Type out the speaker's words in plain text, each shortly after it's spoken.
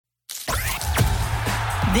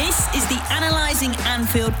This is the Analysing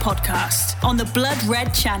Anfield podcast on the Blood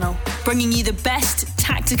Red channel, bringing you the best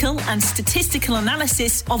tactical and statistical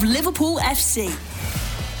analysis of Liverpool FC.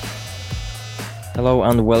 Hello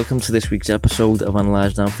and welcome to this week's episode of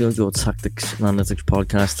Analysing Anfield, your tactics and analytics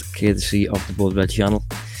podcast, courtesy of the Blood Red channel.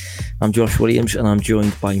 I'm Josh Williams and I'm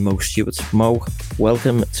joined by Mo Stewart. Mo,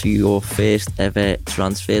 welcome to your first ever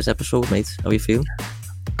transfers episode, mate. How are you feeling?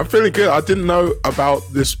 I'm feeling good. I didn't know about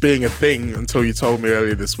this being a thing until you told me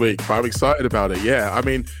earlier this week, but I'm excited about it. Yeah, I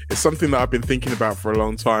mean, it's something that I've been thinking about for a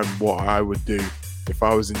long time, what I would do if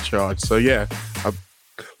I was in charge. So yeah, I'm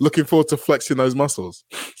looking forward to flexing those muscles.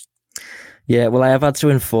 Yeah, well, I have had to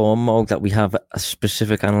inform Mo that we have a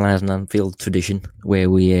specific Analysing Anfield tradition where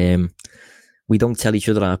we don't tell each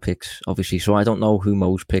other our picks, obviously. So I don't know who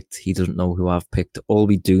Mo's picked. He doesn't know who I've picked. All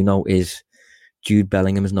we do know is Jude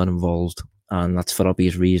Bellingham is not involved. And that's for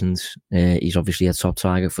obvious reasons. He's obviously a top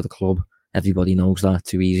target for the club. Everybody knows that,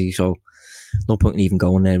 too easy. So no point in even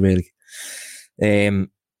going there, really.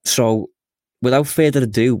 So without further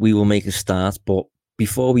ado, we will make a start. But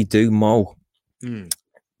before we do, Mo,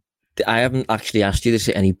 I haven't actually asked you this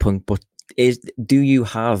at any point, but do you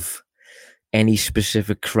have any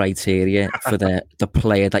specific criteria for the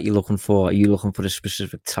player that you're looking for? Are you looking for a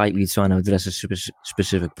specific type? Are you trying to address a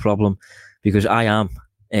specific problem? Because I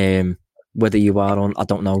am. Whether you are on, I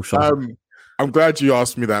don't know. So I'm glad you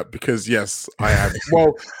asked me that because yes, I am.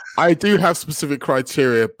 Well, I do have specific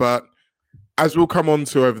criteria, but as we'll come on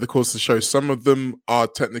to over the course of the show, some of them are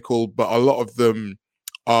technical, but a lot of them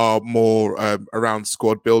are more around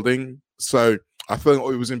squad building. So I think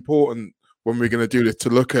it was important when we're going to do this to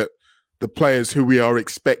look at the players who we are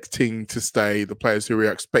expecting to stay, the players who we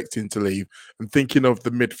are expecting to leave, and thinking of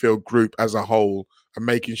the midfield group as a whole and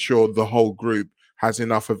making sure the whole group has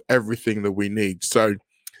enough of everything that we need. So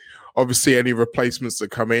obviously any replacements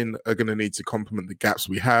that come in are going to need to complement the gaps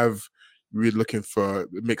we have. We're looking for a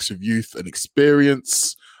mix of youth and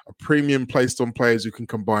experience, a premium placed on players who can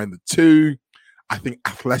combine the two. I think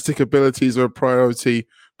athletic abilities are a priority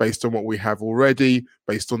based on what we have already,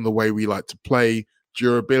 based on the way we like to play.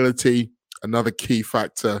 Durability, another key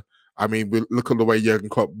factor. I mean, we look at the way Jurgen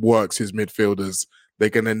Klopp works his midfielders. They're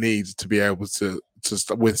going to need to be able to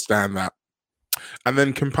withstand that. And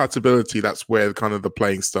then compatibility, that's where kind of the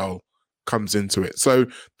playing style comes into it. So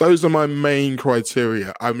those are my main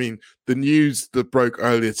criteria. I mean, the news that broke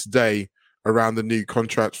earlier today around the new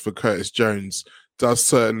contract for Curtis Jones does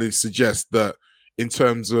certainly suggest that in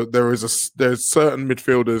terms of there's certain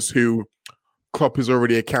midfielders who Klopp is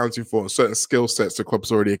already accounting for, certain skill sets that Klopp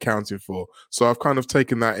is already accounting for. So I've kind of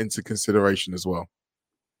taken that into consideration as well.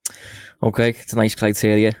 Okay, it's a nice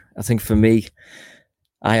criteria. I think for me,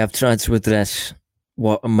 I have tried to address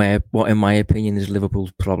what in my opinion is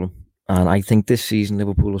Liverpool's problem. And I think this season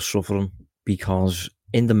Liverpool are suffering because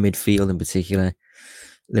in the midfield in particular,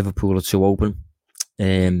 Liverpool are too open,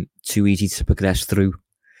 too easy to progress through,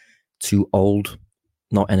 too old,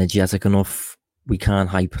 not energetic enough. We can't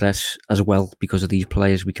high press as well because of these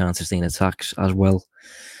players. We can't sustain attacks as well.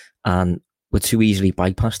 And we're too easily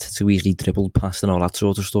bypassed, too easily dribbled past and all that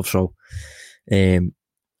sort of stuff. So,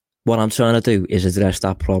 what I'm trying to do is address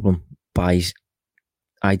that problem by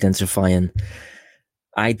identifying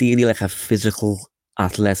ideally like a physical,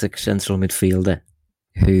 athletic central midfielder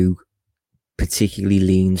who particularly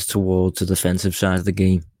leans towards the defensive side of the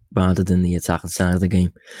game rather than the attacking side of the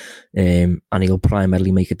game. And he'll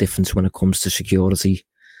primarily make a difference when it comes to security,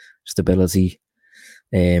 stability,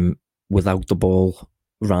 without the ball,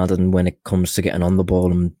 rather than when it comes to getting on the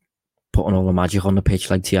ball and putting all the magic on the pitch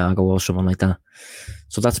like Thiago or someone like that.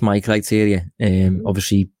 So that's my criteria.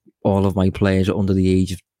 Obviously, all of my players are under the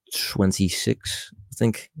age of 26, I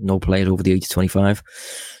think. No players over the age of 25.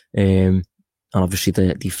 And obviously,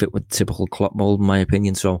 they fit with typical Klopp mould, in my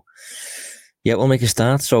opinion. So, yeah, we'll make a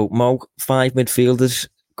start. So, Mo, 5 midfielders.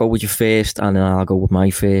 Go with your first, and then I'll go with my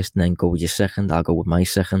first, and then go with your second. I'll go with my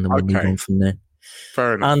second, and we'll move on from there.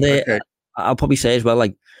 Fair enough. And I'll probably say as well,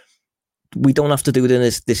 like, we don't have to do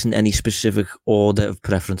this in any specific order of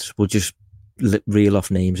preference. We'll just reel off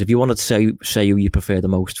names. If you want to say who you prefer the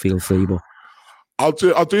most, feel free. But I'll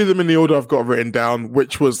do them in the order I've got written down,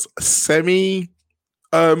 which was semi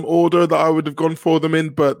order that I would have gone for them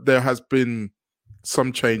in, but there has been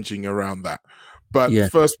some changing around that. But the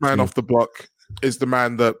first man off the block is the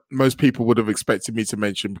man that most people would have expected me to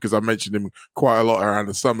mention because I mentioned him quite a lot around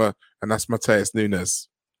the summer, and that's Matheus Nunes.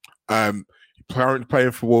 Currently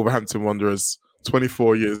playing for Wolverhampton Wanderers,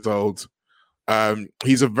 24 years old.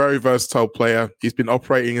 He's a very versatile player. He's been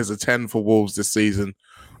operating as a 10 for Wolves this season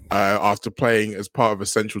after playing as part of a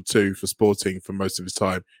central 2 for Sporting for most of his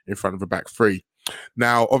time in front of a back 3.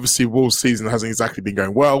 Now, obviously, Wolves' season hasn't exactly been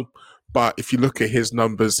going well, but if you look at his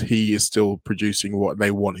numbers, he is still producing what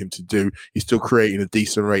they want him to do. He's still creating a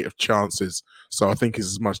decent rate of chances. So I think it's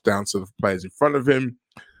as much down to the players in front of him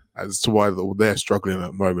as to why they're struggling at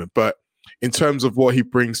the moment. But in terms of what he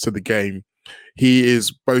brings to the game, he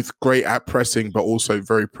is both great at pressing, but also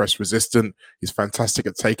very press resistant. He's fantastic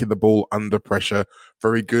at taking the ball under pressure,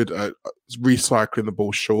 very good at recycling the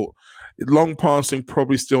ball short. Long passing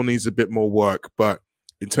probably still needs a bit more work, but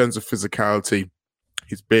in terms of physicality,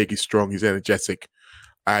 he's big, he's strong, he's energetic,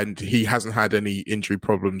 and he hasn't had any injury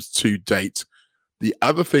problems to date. The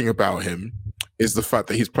other thing about him is the fact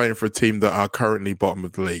that he's playing for a team that are currently bottom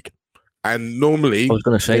of the league. And normally... I was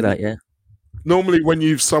going to say that, yeah. Normally, when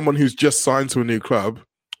you've someone who's just signed to a new club,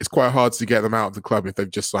 it's quite hard to get them out of the club if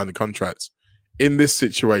they've just signed a contract. In this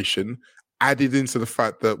situation, added into the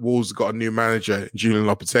fact that Wolves got a new manager, Julian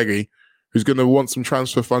Lopetegui, who's going to want some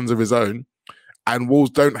transfer funds of his own, and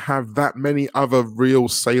Wolves don't have that many other real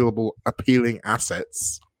saleable, appealing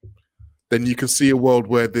assets, then you can see a world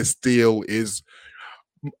where this deal is...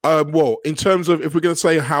 in terms of, if we're going to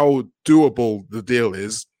say how doable the deal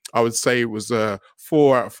is, I would say it was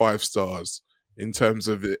 4 out of 5 stars. In terms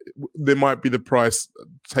of it, there might be the price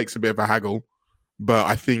takes a bit of a haggle, but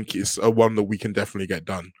I think it's a one that we can definitely get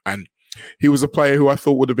done. And he was a player who I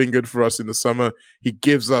thought would have been good for us in the summer. He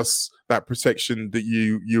gives us that protection that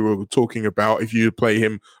you were talking about. If you play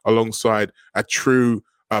him alongside a true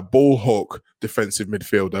ball hawk defensive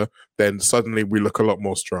midfielder, then suddenly we look a lot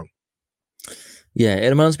more strong. Yeah, it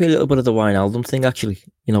reminds me a little bit of the Wijnaldum thing, actually.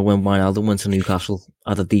 You know, when Wijnaldum went to Newcastle,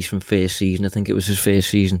 had a decent first season. I think it was his first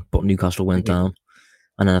season, but Newcastle went down.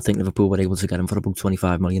 And then I think Liverpool were able to get him for about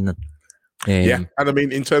 25 million then. Yeah, and I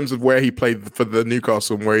mean, in terms of where he played for the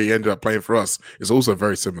Newcastle and where he ended up playing for us, it's also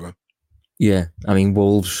very similar. Yeah, I mean,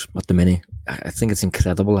 Wolves at the minute, I think it's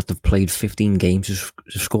incredible that they've played 15 games,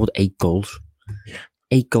 they've scored 8 goals. Yeah.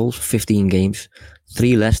 8 goals, 15 games,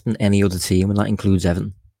 3 less than any other team, and that includes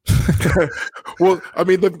Everton. Well, I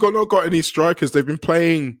mean, they've not got any strikers. They've been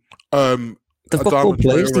playing. They've got good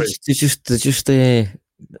players.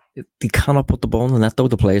 They cannot put the ball in the net, though.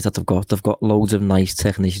 The players that they've got loads of nice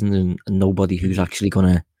technicians and nobody who's actually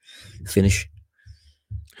going to finish.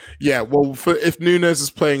 Yeah, well, if Nunes is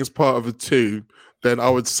playing as part of a 2, then I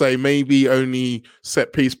would say maybe only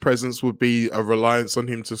set piece presence would be a reliance on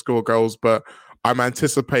him to score goals. But I'm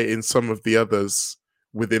anticipating some of the others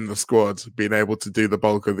within the squad being able to do the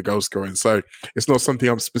bulk of the goal scoring. So it's not something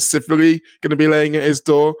I'm specifically going to be laying at his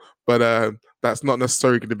door, but that's not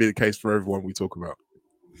necessarily going to be the case for everyone we talk about.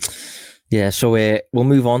 Yeah, so we'll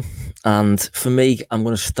move on. And for me, I'm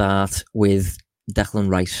going to start with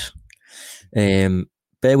Declan Rice.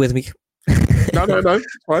 Bear with me. No,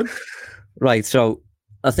 it's fine. Right, so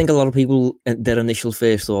I think a lot of people, their initial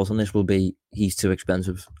first thought on this will be he's too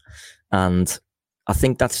expensive. And I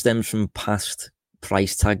think that stems from past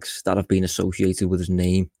price tags that have been associated with his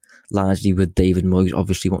name, largely with David Moyes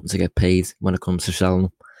obviously wanting to get paid when it comes to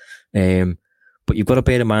selling him. But you've got to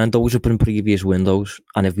bear in mind those have been previous windows,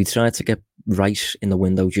 and if we try to get Rice in the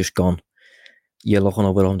window just gone, you're looking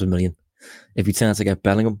over 100 million. If you try to get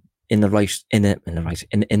Bellingham in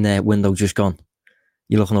the window just gone,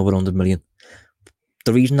 you're looking over 100 million.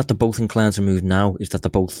 The reason that they're both inclined to move now is that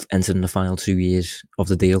they're both entered in the final 2 years of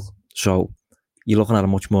the deal, so you're looking at a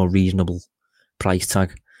much more reasonable price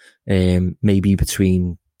tag, maybe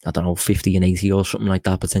between 50 and 80 or something like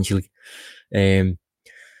that potentially.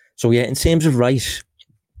 So yeah, in terms of Rice,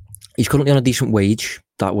 he's currently on a decent wage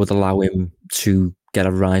that would allow him to get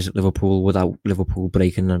a rise at Liverpool without Liverpool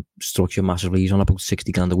breaking the structure massively. He's on about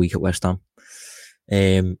 60 grand a week at West Ham.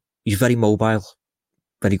 He's very mobile,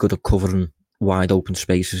 very good at covering wide open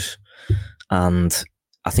spaces, and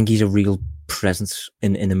I think he's a real presence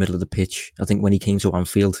in the middle of the pitch. I think when he came to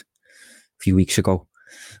Anfield a few weeks ago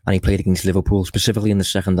and he played against Liverpool, specifically in the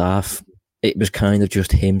second half, it was kind of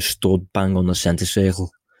just him stood bang on the centre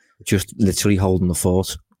circle, just literally holding the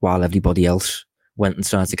fort while everybody else went and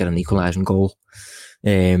tried to get an equalising goal.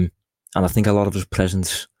 And I think a lot of his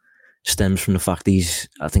presence stems from the fact he's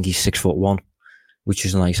 6'1", which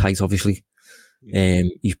is a nice height, obviously.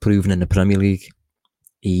 He's proven in the Premier League.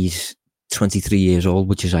 He's 23 years old,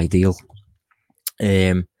 which is ideal.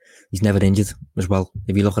 He's never injured as well.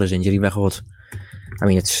 If you look at his injury record, I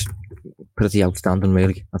mean, it's pretty outstanding,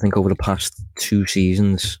 really. I think over the past 2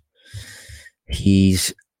 seasons, he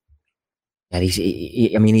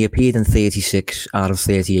appeared in 36 out of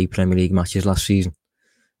 38 Premier League matches last season.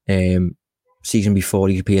 Season before,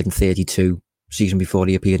 he appeared in 32. Season before,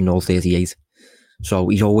 he appeared in all 38. So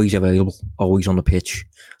he's always available, always on the pitch.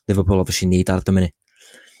 Liverpool obviously need that at the minute.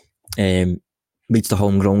 Meets the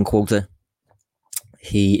homegrown quota.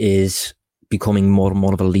 he is becoming more and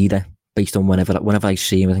more of a leader based on whenever I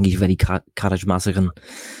see him. I think he's very charismatic, and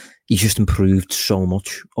he's just improved so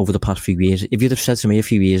much over the past few years. If you'd have said to me a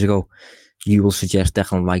few years ago, you will suggest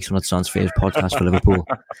Declan Rice on a transfers podcast for Liverpool,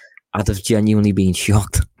 I'd have genuinely been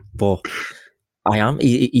shocked. But I am.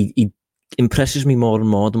 He impresses me more and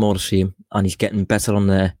more the more I see him, and he's getting better on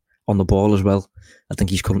the ball as well. I think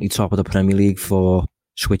he's currently top of the Premier League for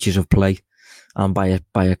switches of play, and by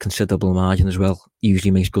a considerable margin as well. He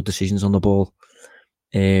usually makes good decisions on the ball.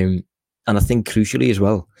 And I think crucially as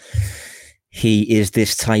well, he is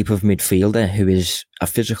this type of midfielder who is a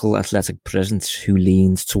physical, athletic presence who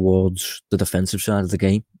leans towards the defensive side of the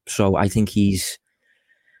game. So I think he's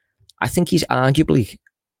arguably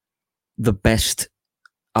the best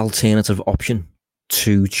alternative option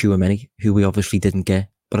to Tchouaméni, who we obviously didn't get.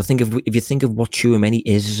 But I think if you think of what Tchouaméni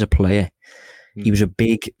is as a player, he was a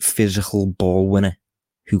big physical ball winner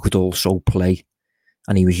who could also play,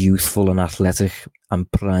 and he was youthful and athletic and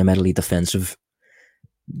primarily defensive.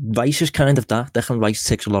 Rice is kind of that. Declan Rice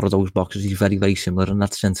ticks a lot of those boxes. He's very, very similar in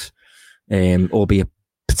that sense, albeit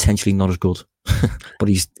potentially not as good, but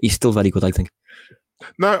he's still very good, I think.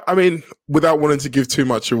 No, I mean, without wanting to give too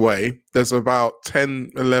much away, there's about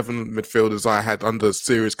 10, 11 midfielders I had under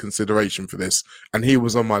serious consideration for this, and he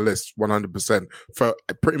was on my list 100% for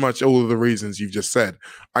pretty much all of the reasons you've just said.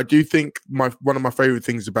 I do think one of my favourite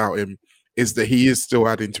things about him is that he is still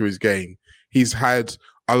adding to his game. He's had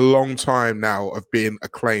a long time now of being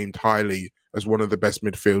acclaimed highly as one of the best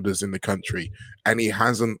midfielders in the country, and he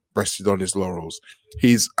hasn't rested on his laurels.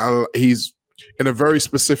 He's in a very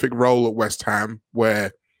specific role at West Ham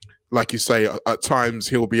where, like you say, at times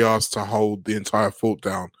he'll be asked to hold the entire fort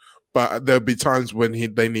down. But there'll be times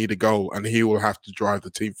when they need a goal and he will have to drive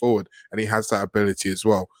the team forward. And he has that ability as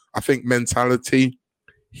well. I think mentality,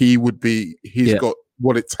 he's got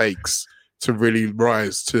what it takes to really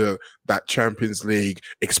rise to that Champions League,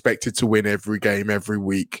 expected to win every game, every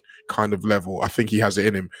week kind of level. I think he has it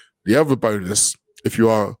in him. The other bonus, if you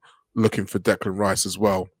are looking for Declan Rice as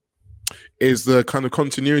well, is the kind of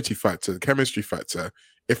continuity factor, the chemistry factor.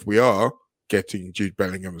 If we are getting Jude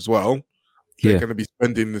Bellingham as well, they're going to be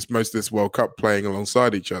spending most of this World Cup playing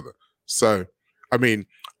alongside each other. So, I mean,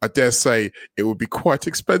 I dare say it would be quite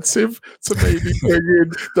expensive to maybe bring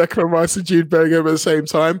in Declan Rice and Jude Bellingham at the same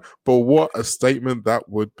time, but what a statement that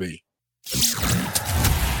would be.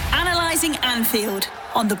 Analysing Anfield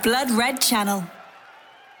on the Blood Red Channel.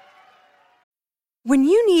 When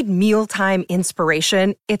you need mealtime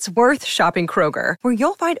inspiration, it's worth shopping Kroger, where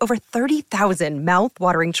you'll find over 30,000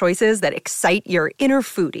 mouth-watering choices that excite your inner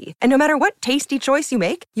foodie. And no matter what tasty choice you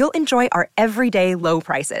make, you'll enjoy our everyday low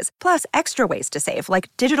prices, plus extra ways to save,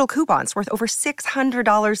 like digital coupons worth over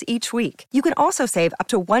 $600 each week. You can also save up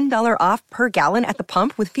to $1 off per gallon at the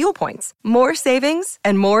pump with fuel points. More savings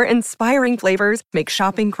and more inspiring flavors make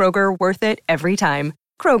shopping Kroger worth it every time.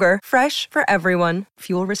 Kroger, fresh for everyone.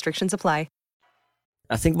 Fuel restrictions apply.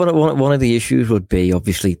 I think one of the issues would be,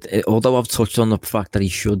 obviously, although I've touched on the fact that he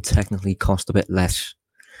should technically cost a bit less,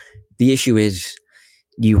 the issue is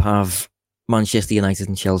you have Manchester United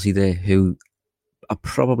and Chelsea there who are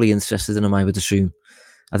probably interested in him, I would assume.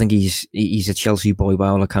 I think he's a Chelsea boy by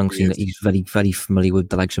all accounts. Yes. He's very, very familiar with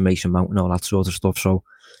the likes of Mason Mount and all that sort of stuff. So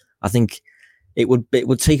I think it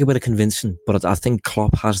would take a bit of convincing, but I think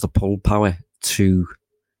Klopp has the pull power to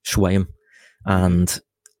sway him. And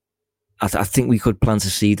I think we could plant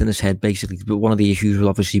a seed in his head, basically. But one of the issues will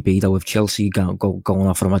obviously be, though, if Chelsea going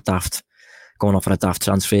off him a daft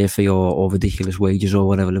transfer fee or ridiculous wages or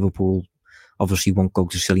whatever, Liverpool obviously won't go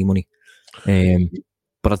to silly money.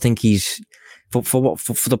 But I think he's for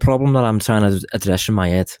the problem that I'm trying to address in my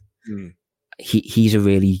head. He's a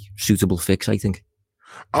really suitable fix, I think.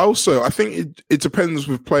 Also, I think it depends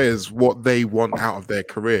with players what they want out of their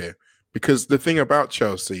career, because the thing about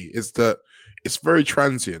Chelsea is that it's very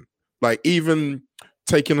transient. Like, even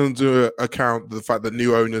taking into account the fact that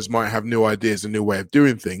new owners might have new ideas, a new way of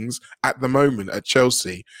doing things, at the moment at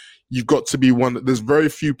Chelsea, you've got to be there's very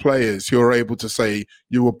few players who are able to say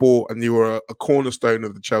you were bought and you were a cornerstone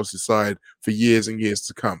of the Chelsea side for years and years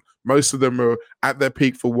to come. Most of them are at their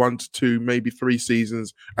peak for 1 to 2, maybe 3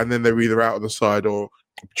 seasons, and then they're either out of the side or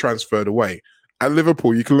transferred away. At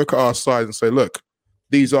Liverpool, you can look at our side and say, look,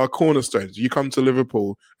 these are cornerstones. You come to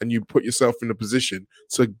Liverpool and you put yourself in a position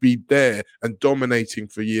to be there and dominating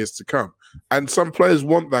for years to come. And some players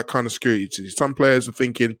want that kind of security. Some players are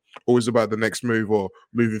thinking always about the next move or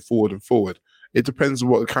moving forward and forward. It depends on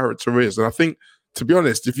what the character is. And I think, to be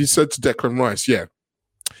honest, if you said to Declan Rice,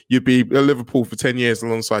 you'd be at Liverpool for 10 years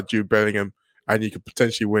alongside Jude Bellingham and you could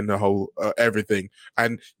potentially win the whole everything.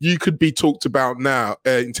 And you could be talked about now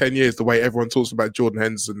in 10 years the way everyone talks about Jordan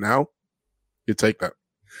Henderson now. You take that.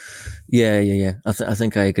 Yeah. I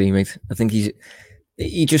think I agree, mate. I think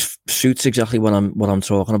he just suits exactly what I'm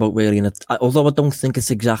talking about, really. And although I don't think it's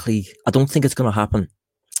going to happen.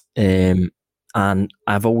 And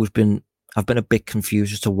I've been a bit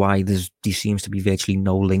confused as to why there seems to be virtually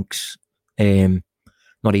no links.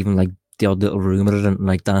 Not even like the odd little rumor or anything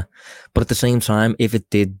like that. But at the same time, if it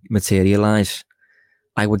did materialize,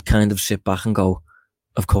 I would kind of sit back and go,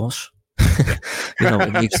 of course.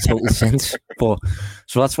 It makes total sense. But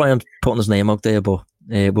so that's why I'm putting his name out there. But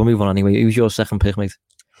we'll move on anyway. Who's your second pick, mate?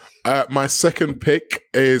 My second pick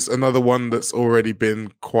is another one that's already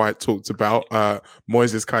been quite talked about.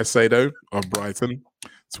 Moises Caicedo of Brighton,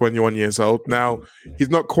 21 years old. Now,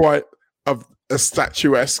 he's not quite of a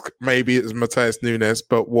statuesque, maybe as Matheus Nunes,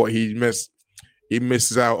 but what he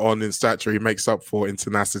misses out on in stature, he makes up for in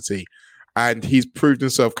tenacity. And he's proved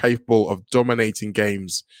himself capable of dominating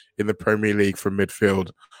games in the Premier League from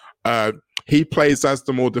midfield. He plays as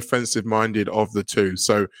the more defensive-minded of the two.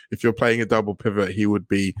 So if you're playing a double pivot, he would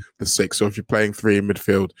be the 6. Or if you're playing 3 in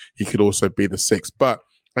midfield, he could also be the 6. But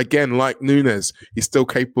again, like Nunes, he's still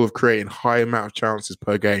capable of creating high amount of chances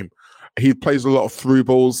per game. He plays a lot of through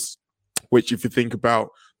balls, which if you think about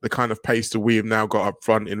the kind of pace that we have now got up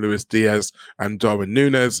front in Luis Diaz and Darwin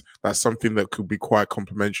Núñez, that's something that could be quite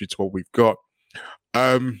complementary to what we've got.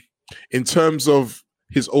 In terms of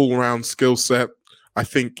his all-round skill set, I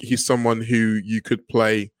think he's someone who you could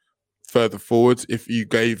play further forward if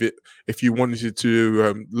you wanted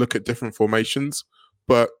to look at different formations.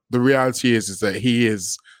 But the reality is that he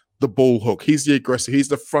is the ball hook. He's the aggressor. He's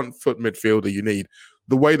the front foot midfielder you need.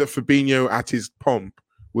 The way that Fabinho at his pomp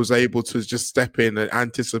was able to just step in and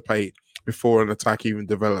anticipate before an attack even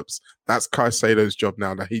develops. That's Caicedo's job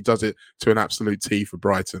now. That he does it to an absolute T for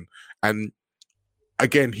Brighton. And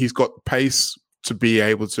again, he's got the pace to be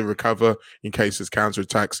able to recover in case there's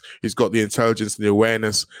counterattacks. He's got the intelligence and the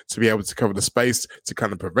awareness to be able to cover the space to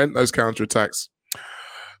kind of prevent those counterattacks.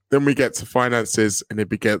 Then we get to finances and it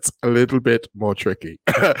gets a little bit more tricky.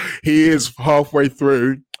 He is halfway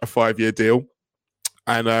through a 5-year deal.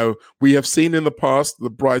 And we have seen in the past that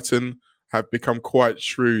Brighton have become quite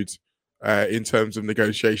shrewd in terms of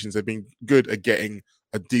negotiations. They've been good at getting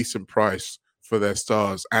a decent price for their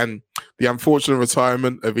stars. And the unfortunate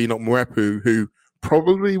retirement of Enoch Mwepu, who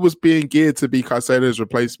probably was being geared to be Caicedo's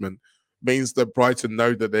replacement, means that Brighton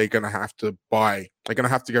know that they're going to have to buy. They're going to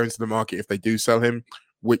have to go into the market if they do sell him,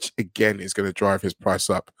 which again is going to drive his price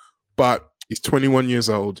up. But he's 21 years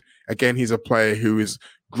old. Again, he's a player who is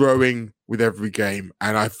growing with every game,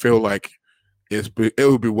 and I feel like it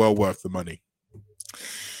will be well worth the money.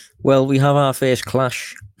 Well, we have our first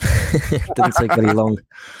clash. Didn't take very long.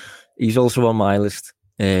 He's also on my list.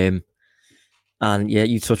 And yeah,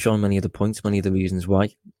 you touch on many of the points, many of the reasons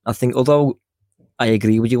why. I think, although I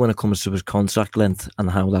agree with you when it comes to his contract length and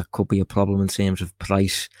how that could be a problem in terms of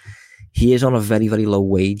price, he is on a very, very low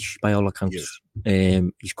wage by all accounts. Yeah.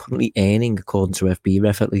 He's currently earning, according to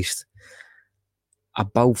FBref at least,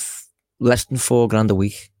 about less than $4,000 a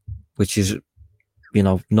week, which is,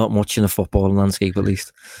 not much in the football landscape at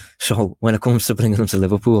least. So when it comes to bringing him to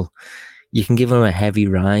Liverpool, you can give him a heavy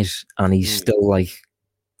rise, and he's still like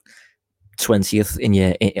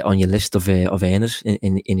 20th on your list of earners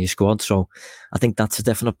in your squad. So I think that's a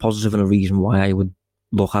definite positive and a reason why I would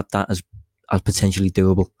look at that as potentially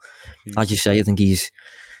doable. As you say, I think he's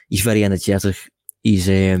very energetic. He's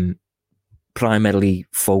primarily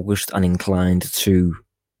focused and inclined to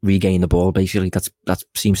regain the ball. Basically, that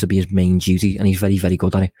seems to be his main duty, and he's very, very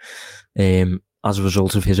good at it. As a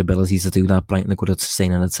result of his ability to do that, Brighton are good at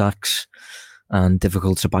sustaining attacks and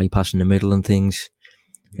difficult to bypass in the middle and things.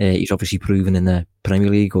 He's obviously proven in the Premier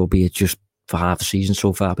League, albeit just for half the season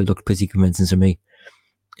so far, but looked pretty convincing to me.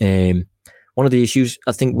 One of the issues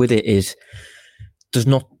I think with it is there's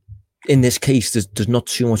not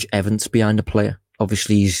too much evidence behind the player.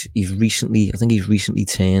 Obviously, he's recently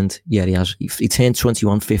turned. Yeah, he has. He turned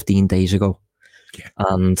 21 15 days ago. Yeah.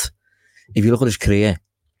 And if you look at his career,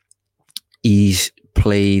 he's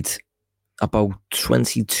played about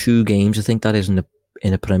 22 games, I think that is, in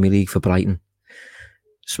the Premier League for Brighton.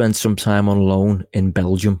 Spent some time on loan in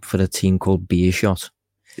Belgium for a team called Beerschot.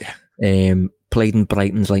 Yeah. Played in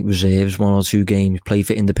Brighton's reserves 1 or 2 games. Played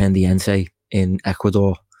for Independiente in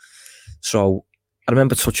Ecuador. So I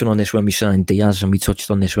remember touching on this when we signed Diaz, and we touched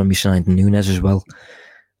on this when we signed Núñez as well.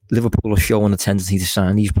 Liverpool are showing a tendency to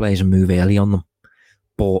sign these players and move early on them.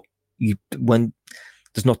 But when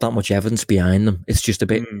there's not that much evidence behind them, it's just a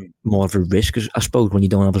bit more of a risk, I suppose, when you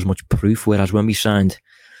don't have as much proof. Whereas when we signed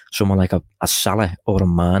someone like a Salah or a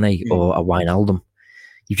Mane or a Wijnaldum,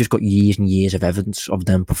 you've just got years and years of evidence of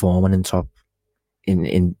them performing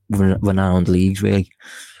in renowned leagues, really.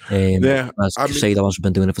 As Caicedo hasn't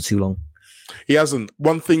been doing it for too long. He hasn't.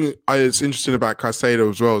 One thing it's interesting about Caicedo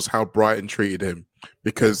as well is how Brighton treated him,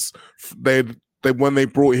 because they when they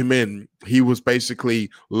brought him in, he was basically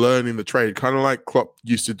learning the trade, kind of like Klopp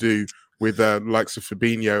used to do with likes of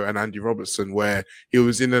Fabinho and Andy Robertson, where he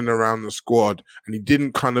was in and around the squad and he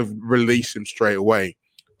didn't kind of release him straight away.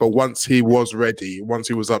 But once he was ready, once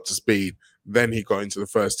he was up to speed, then he got into the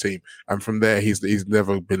first team. And from there, he's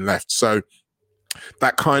never been left. So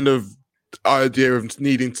that kind of idea of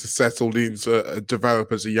needing to settle, needing to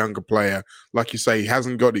develop as a younger player, like you say, he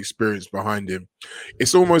hasn't got experience behind him.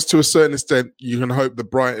 It's almost, to a certain extent, you can hope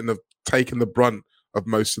that Brighton have taken the brunt of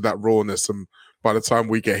most of that rawness, and by the time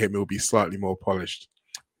we get him, he'll be slightly more polished.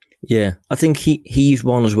 Yeah, I think he's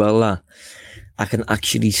one as well that I can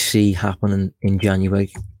actually see happening in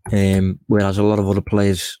January. Whereas a lot of other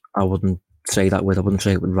players, I wouldn't say that with. I wouldn't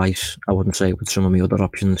say it with Rice. I wouldn't say it with some of my other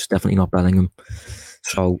options. Definitely not Bellingham.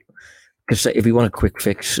 So, because if you want a quick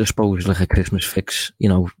fix, I suppose like a Christmas fix,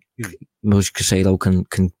 most Caicedo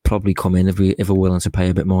can probably come in if we're willing to pay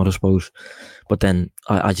a bit more, I suppose. But then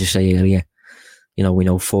I just say earlier, we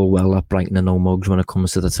know full well that Brighton are no mugs when it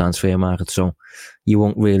comes to the transfer market, so you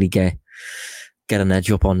won't really get an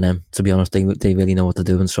edge up on them. To be honest, they really know what they're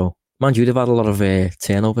doing. So, mind you, they've had a lot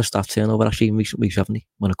of staff turnover actually in recent weeks, haven't they?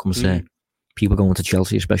 When it comes to people going to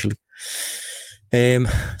Chelsea, especially.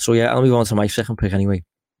 So yeah, I'll move on to my second pick anyway,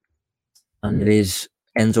 and it is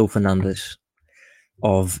Enzo Fernandez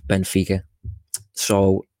of Benfica.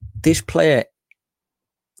 So this player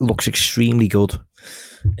looks extremely good.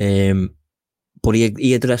 But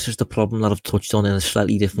he addresses the problem that I've touched on in a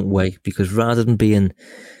slightly different way, because rather than being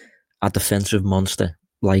a defensive monster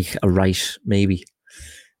like a Rice, maybe,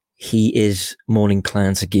 he is more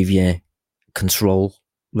inclined to give you control,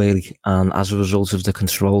 really. And as a result of the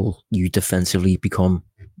control, you defensively become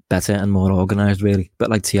better and more organised, really. Bit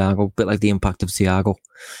like Thiago, bit like the impact of Thiago.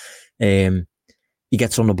 He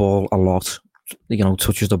gets on the ball a lot,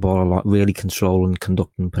 touches the ball a lot, really controlling,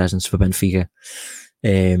 conducting presence for Benfica.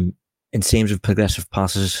 In terms of progressive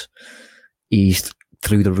passes, he's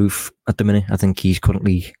through the roof at the minute. I think he's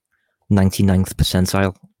currently 99th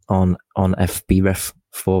percentile on FBref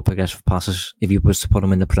for progressive passes. If you was to put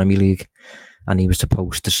him in the Premier League and he was to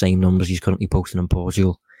post the same numbers he's currently posting in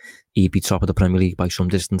Portugal, he'd be top of the Premier League by some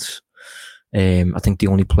distance. I think the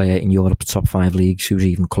only player in Europe's top 5 leagues who's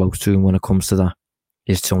even close to him when it comes to that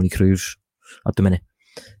is Toni Kroos at the minute.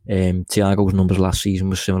 Thiago's numbers last season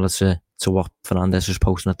was similar to what Fernandes is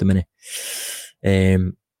posting at the minute.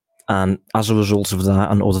 And as a result of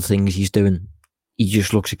that and other things he's doing, he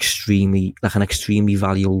just looks like an extremely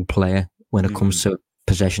valuable player when it comes to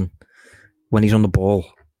possession. When he's on the ball,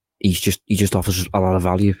 he just offers a lot of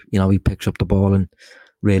value. He picks up the ball in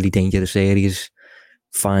really dangerous areas,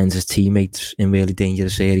 finds his teammates in really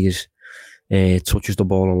dangerous areas, touches the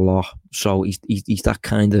ball a lot. So he's that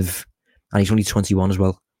kind of, and he's only 21 as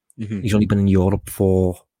well. Mm-hmm. He's only been in Europe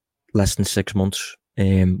for less than 6 months,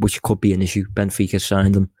 which could be an issue. Benfica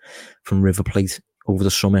signed him from River Plate over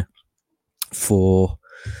the summer for,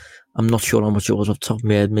 I'm not sure how much it was off the top of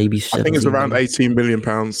my head, maybe 17 I think it's around £18 million.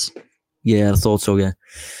 Yeah, I thought so, yeah.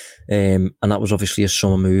 And that was obviously a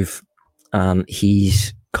summer move, and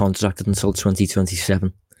he's contracted until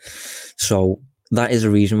 2027. So that is a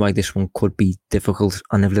reason why this one could be difficult,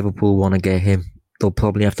 and if Liverpool want to get him, they'll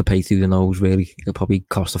probably have to pay through the nose, really. It'll probably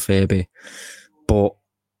cost a fair bit. But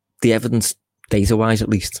the evidence, data-wise at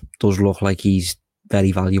least, does look like he's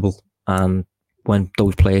very valuable. And when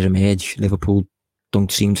those players emerge, Liverpool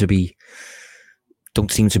don't seem to be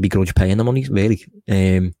grudge paying the money, really.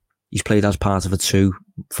 He's played as part of a 2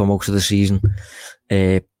 for most of the season.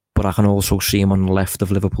 But I can also see him on the left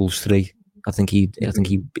of Liverpool's 3. I think he'd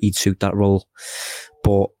suit that role.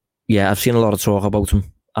 But yeah, I've seen a lot of talk about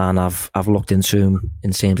him, and I've looked into him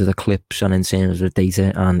in terms of the clips and in terms of the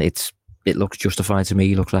data, and it looks justified to me.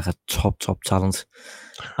 He looks like a top talent,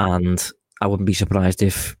 and I wouldn't be surprised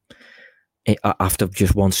if after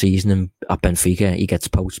just one season at Benfica he gets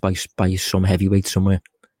poached by some heavyweight somewhere.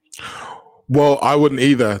 Well, I wouldn't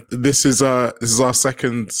either. This is our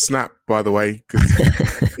second snap, by the way,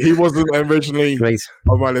 because he wasn't originally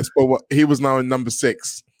on my list, but he was now in number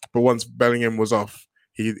 6. But once Bellingham was off,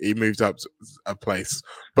 he moved up a place.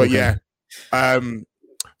 But okay. Yeah,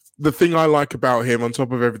 the thing I like about him, on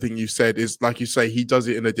top of everything you said, is, like you say, he does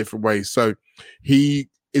it in a different way. So he's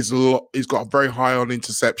got very high on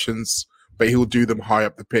interceptions, but he'll do them high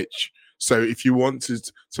up the pitch. So if you wanted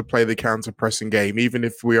to play the counter-pressing game, even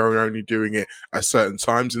if we are only doing it at certain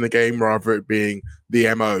times in the game, rather it being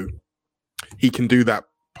the MO, he can do that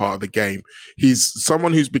part of the game. He's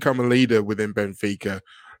someone who's become a leader within Benfica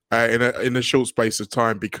in a short space of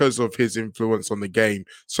time because of his influence on the game.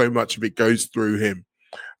 So much of it goes through him.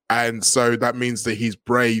 And so that means that he's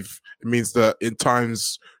brave. It means that in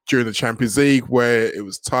times during the Champions League where it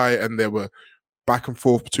was tight and there were back and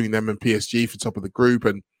forth between them and PSG for top of the group,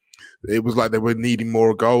 and it was like they were needing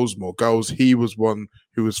more goals, he was one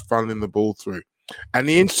who was funneling the ball through. And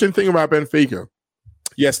the interesting thing about Benfica,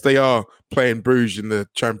 yes, they are playing Bruges in the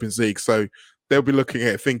Champions League, so they'll be looking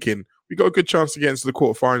at it thinking, we got a good chance to get into the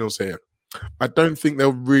quarterfinals here. I don't think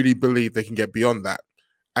they'll really believe they can get beyond that.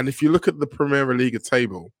 And if you look at the Primeira Liga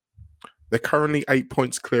table, they're currently 8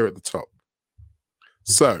 points clear at the top.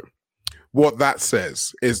 So what that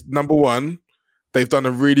says is, number one, they've done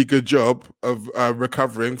a really good job of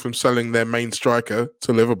recovering from selling their main striker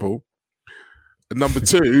to Liverpool. And number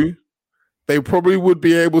two, they probably would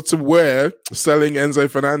be able to wear selling Enzo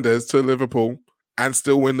Fernandez to Liverpool and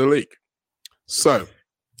still win the league. So,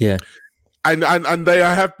 yeah. And they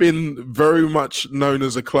have been very much known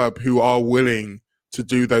as a club who are willing to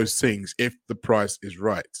do those things if the price is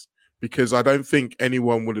right. Because I don't think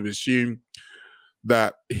anyone would have assumed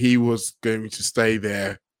that he was going to stay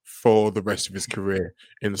there for the rest of his career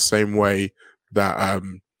in the same way that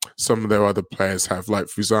some of their other players have, like,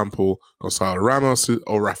 for example, Gonzalo Ramos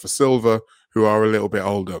or Rafa Silva, who are a little bit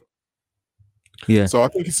older. Yeah. So I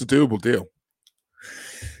think it's a doable deal.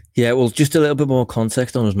 Yeah, well, just a little bit more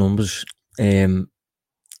context on his numbers. In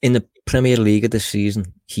the Premier League this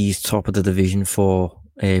season, he's top of the division for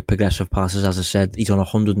progressive passes. As I said, he's on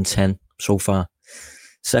 110 so far.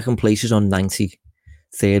 Second place is on 90.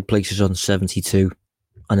 Third place is on 72.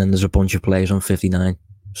 And then there's a bunch of players on 59.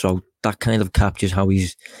 So that kind of captures how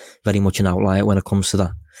he's very much an outlier when it comes to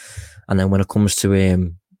that. And then when it comes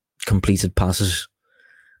to completed passes,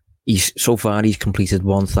 he's completed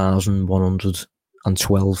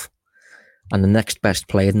 1,112. And the next best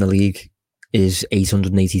player in the league is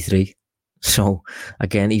 883. So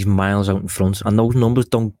again, he's miles out in front. And those numbers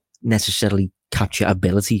don't necessarily capture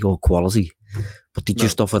ability or quality, but they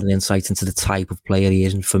just offer an insight into the type of player he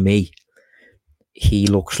is. And for me, he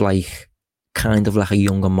looks like kind of like a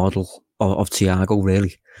younger model of Thiago,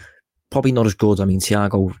 really. Probably not as good. I mean,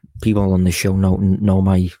 Thiago, people on this show know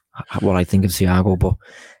what I think of Thiago, but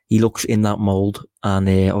he looks in that mould. And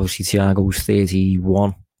obviously Thiago's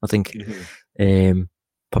 31, I think. Mm-hmm.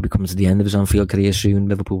 Probably coming to the end of his Anfield career soon.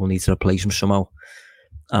 Liverpool will need to replace him somehow.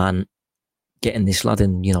 And getting this lad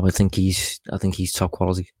in, I think he's top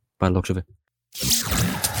quality by the looks of it.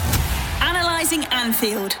 Analysing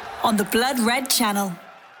Anfield on the Blood Red Channel.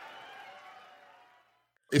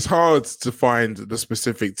 It's hard to find the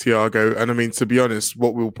specific Thiago. And I mean, to be honest,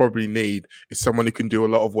 what we'll probably need is someone who can do a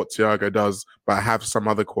lot of what Thiago does, but have some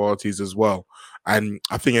other qualities as well. And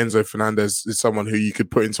I think Enzo Fernandez is someone who you could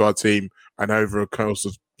put into our team, and over a course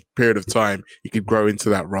of period of time, he could grow into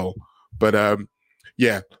that role. But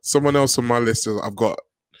yeah, someone else on my list I've got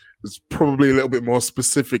is probably a little bit more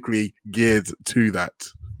specifically geared to that.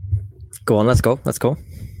 Go on, let's go.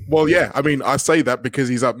 Well, yeah, I mean, I say that because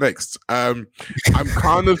he's up next. I'm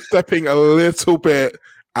kind of stepping a little bit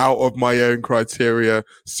out of my own criteria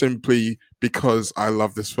simply because I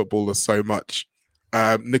love this footballer so much.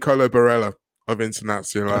 Nicolo Barella of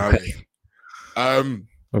Internazionale.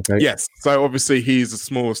 Okay. Yes, so obviously he's a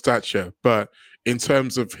smaller stature, but in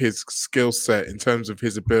terms of his skill set, in terms of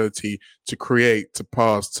his ability to create, to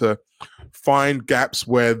pass, to find gaps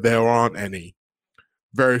where there aren't any,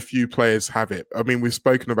 very few players have it. I mean, we've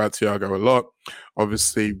spoken about Thiago a lot.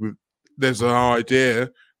 Obviously, there's an idea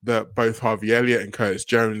that both Harvey Elliott and Curtis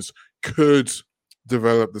Jones could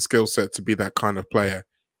develop the skill set to be that kind of player.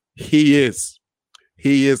 He is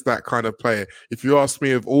that kind of player. If you ask me,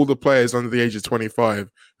 of all the players under the age of 25,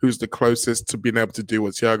 who's the closest to being able to do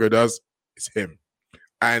what Thiago does, it's him.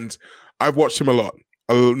 And I've watched him a lot,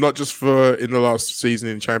 not just for in the last season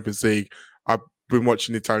in Champions League. I've been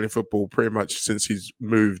watching Italian football pretty much since he's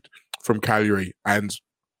moved from Cagliari, and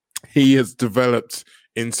he has developed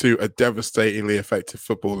into a devastatingly effective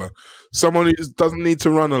footballer. Someone who doesn't need to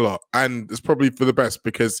run a lot, and it's probably for the best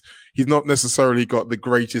because he's not necessarily got the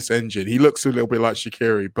greatest engine. He looks a little bit like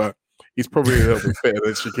Shaqiri, but he's probably a little bit fitter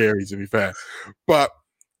than Shaqiri, to be fair. But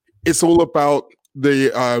it's all about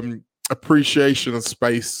the appreciation of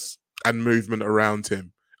space and movement around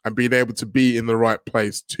him and being able to be in the right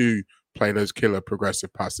place to play those killer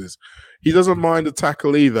progressive passes. He doesn't mind a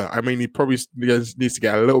tackle either. I mean, he probably needs to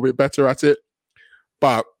get a little bit better at it.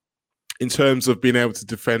 But in terms of being able to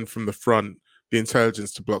defend from the front, the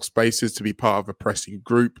intelligence to block spaces, to be part of a pressing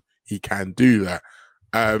group, he can do that.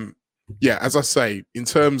 Yeah, as I say, in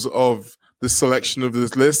terms of the selection of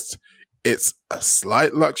this list, it's a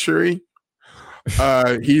slight luxury.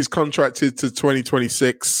 He's contracted to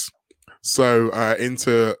 2026, so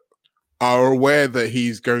Inter are aware that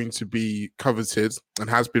he's going to be coveted and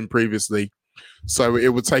has been previously. So it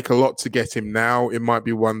would take a lot to get him now. It might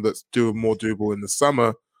be one that's more doable in the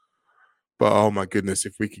summer. But oh my goodness,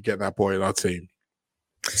 if we could get that boy in our team,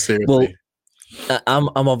 seriously. Well, I'm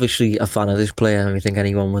obviously a fan of this player. I think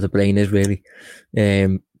anyone with a brain is really.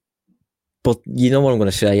 But you know what I'm going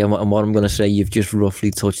to say, and what I'm going to say, you've just roughly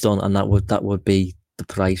touched on, and that would be the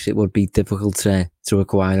price. It would be difficult to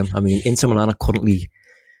acquire him. I mean, Inter Milan are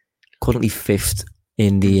currently fifth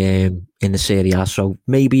in the Serie A. So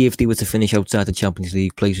maybe if they were to finish outside the Champions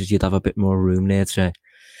League places, you'd have a bit more room there to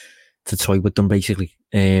toy with them, basically.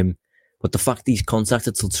 But the fact he's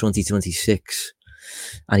contracted till 2026,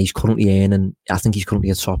 and he's currently earning, I think he's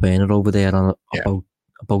currently a top earner over there on about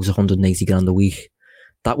 180 grand a week.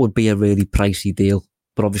 That would be a really pricey deal.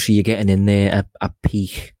 But obviously you're getting in there a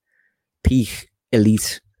peak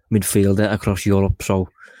elite midfielder across Europe. So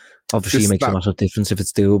obviously it makes a massive difference if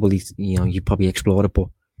it's doable. You probably explore it. But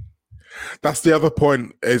that's the other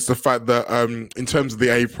point, is the fact that in terms of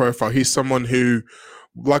the age profile, he's someone who,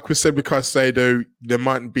 like we said with Caicedo, there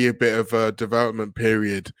might be a bit of a development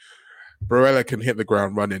period. Barella can hit the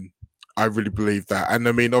ground running. I really believe that. And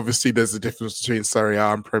I mean, obviously there's a difference between Serie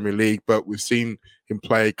A and Premier League, but we've seen him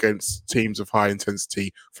play against teams of high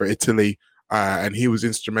intensity for Italy, and he was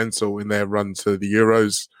instrumental in their run to the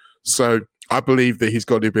Euros. So I believe that he's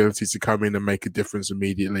got the ability to come in and make a difference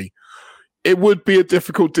immediately. It would be a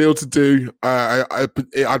difficult deal to do. I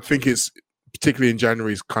think it's, particularly in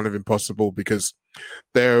January, is kind of impossible because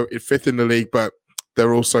they're fifth in the league, but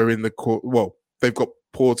they're also in the they've got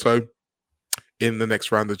Porto in the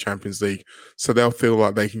next round of the Champions League, so they'll feel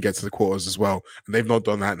like they can get to the quarters as well, and they've not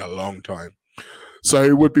done that in a long time. So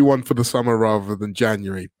it would be one for the summer rather than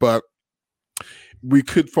January, but we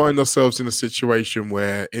could find ourselves in a situation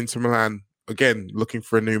where Inter Milan, again, looking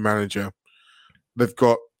for a new manager, they've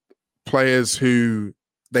got players who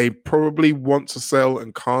they probably want to sell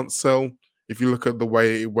and can't sell. If you look at the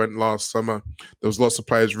way it went last summer, there was lots of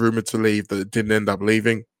players rumored to leave that didn't end up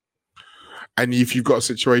leaving. And if you've got a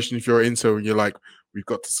situation, if you're Inter and you're like, we've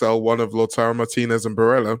got to sell one of Lautaro Martinez and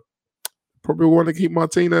Barella, probably want to keep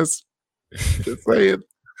Martinez. Just saying.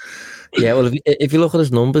 Yeah, well, if you look at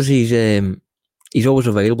his numbers, he's always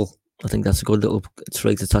available. I think that's a good little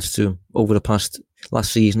trait attached to him. Over the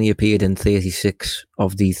last season, he appeared in 36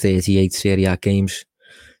 of the 38 Serie A games.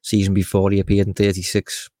 Season before, he appeared in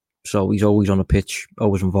 36. So he's always on the pitch,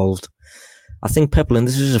 always involved. I think Pep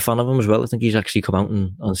Linders is a fan of him as well. I think he's actually come out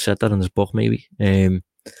and said that in his book, maybe.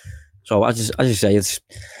 So as you say,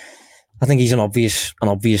 I think he's an obvious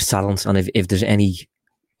talent, and if there's any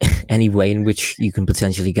way in which you can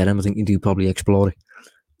potentially get him, I think you do probably explore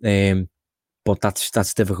it. But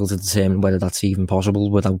that's difficult to determine whether that's even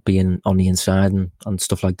possible without being on the inside and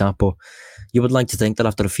stuff like that. But you would like to think that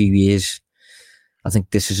after a few years, I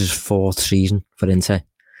think this is his fourth season for Inter.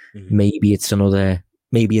 Mm-hmm. Maybe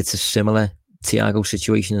it's a similar Thiago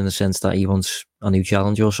situation in the sense that he wants a new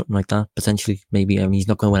challenge or something like that, potentially. Maybe, I mean, he's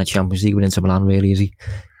not going to win a Champions League with Inter Milan, really, is he?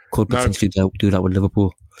 Could potentially do that with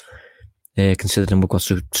Liverpool, considering we've got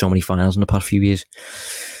so many finals in the past few years.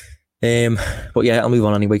 But yeah, I'll move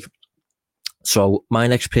on anyway. So my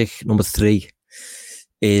next pick, number 3,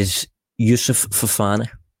 is Youssouf Fofana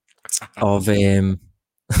of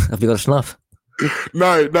have you got a snap?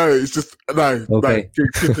 No, it's just no. Okay. No,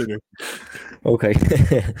 continue. Okay.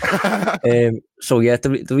 So yeah,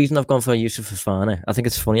 the reason I've gone for Youssouf Fofana, I think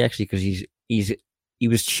it's funny actually because he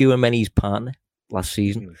was Tchouaméni's partner last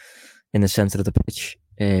season in the centre of the pitch,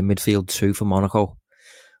 midfield 2 for Monaco.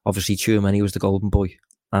 Obviously, Tchouaméni was the golden boy,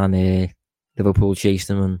 and Liverpool chased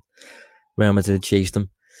him, and Real Madrid chased him.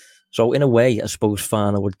 So in a way, I suppose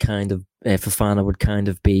Fofana would kind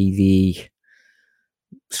of be the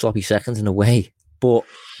sloppy second in a way, but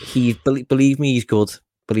believe me, he's good.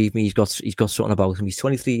 Believe me, he's got something about him. He's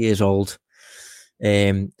 23 years old,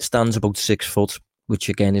 stands about 6 foot, which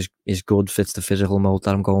again is good, fits the physical mold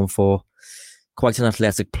that I'm going for. Quite an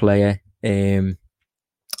athletic player.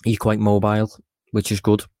 He's quite mobile, which is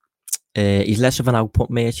good. He's less of an output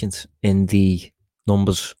merchant in the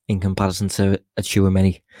numbers in comparison to a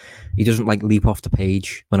Tchouaméni. He doesn't leap off the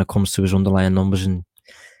page when it comes to his underlying numbers in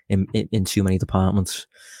too many departments,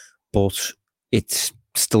 but it's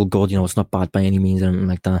still good. It's not bad by any means or anything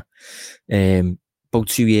like that. About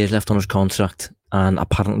 2 years left on his contract, and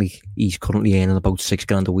apparently he's currently earning about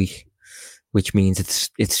 $6,000 a week. which means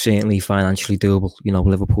it's certainly financially doable. You know,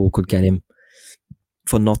 Liverpool could get him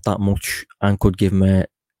for not that much and could give him a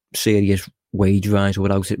serious wage rise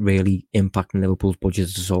without it really impacting Liverpool's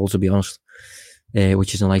budget at all, to be honest,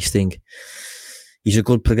 which is a nice thing. He's a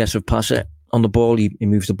good progressive passer on the ball. He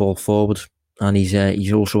moves the ball forward, and he's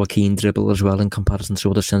also a keen dribbler as well in comparison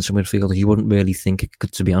to other centre midfielders. You wouldn't really think it,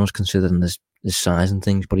 to be honest, considering his size and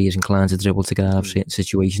things, but he is inclined to dribble to get out of certain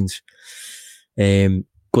situations. Good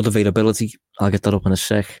availability. I'll get that up in a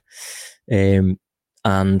sec.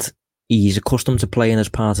 And he's accustomed to playing as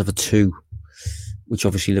part of a two, which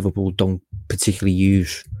obviously Liverpool don't particularly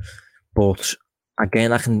use. But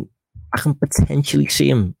again, I can potentially see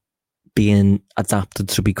him being adapted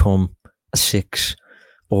to become a 6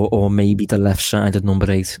 or maybe the left-sided number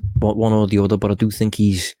 8, but one or the other. But I do think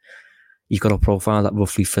he's got a profile that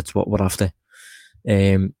roughly fits what we're after.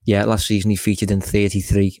 Last season he featured in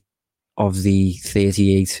 33 of the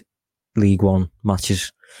 38 League One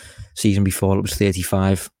matches. Season before it was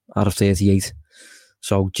 35 out of 38.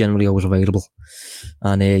 So generally always available.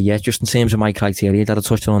 And just in terms of my criteria that I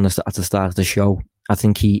touched on at the start of the show, I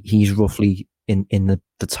think he's roughly in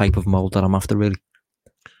the type of mould that I'm after, really.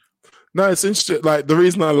 No, it's interesting. Like, the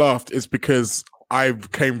reason I laughed is because I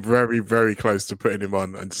came very, very close to putting him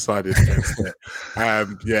on and decided against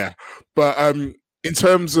it. But in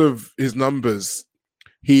terms of his numbers,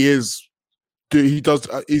 he's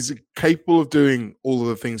capable of doing all of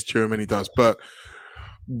the things Tchouaméni does, but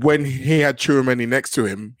when he had Tchouaméni next to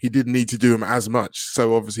him, he didn't need to do him as much.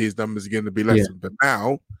 So obviously his numbers are going to be lessened. But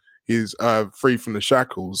now he's free from the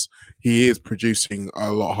shackles. He is producing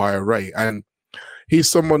a lot higher rate. And he's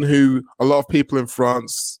someone who a lot of people in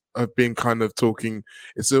France have been kind of talking.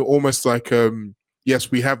 It's almost like,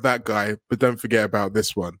 yes, we have that guy, but don't forget about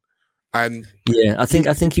this one. And I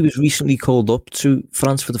think he was recently called up to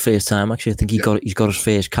France for the first time. Actually, I think he's got his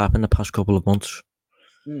first cap in the past couple of months.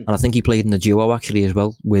 And I think he played in the duo actually as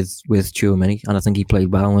well with Tchouaméni, and I think he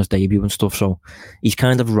played well on his debut and stuff. So he's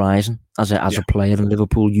kind of rising as a player, and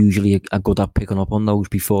Liverpool usually are good at picking up on those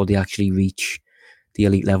before they actually reach the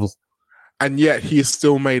elite level. And yet he has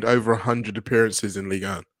still made over 100 appearances in Ligue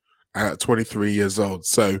 1 at 23 years old.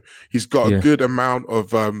 So he's got a good amount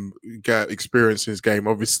of experience in his game.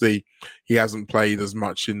 Obviously, he hasn't played as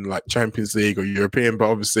much in like Champions League or European, but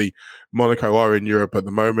obviously Monaco are in Europe at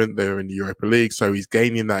the moment. They're in the Europa League. So he's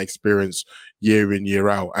gaining that experience year in, year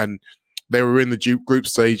out. And they were in the group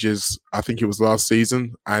stages, I think it was last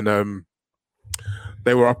season. And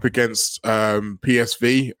they were up against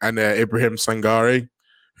PSV and Ibrahim Sangare,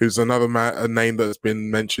 who's another a name that's been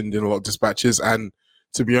mentioned in a lot of dispatches. And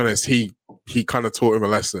to be honest, he kind of taught him a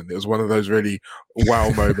lesson. It was one of those really wow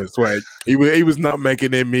moments where he was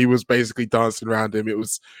nutmegging him. He was basically dancing around him. It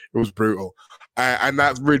was brutal. And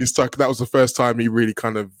that really stuck. That was the first time he really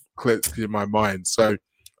kind of clicked in my mind. So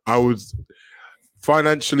I was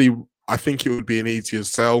financially, I think it would be an easier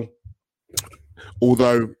sell.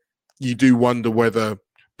 Although you do wonder whether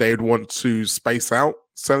they'd want to space out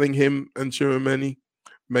selling him and Tchouaméni,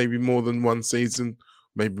 maybe more than one season,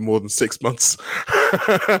 maybe more than 6 months.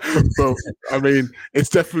 So, I mean, it's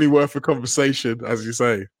definitely worth a conversation, as you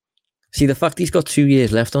say. See, the fact he's got 2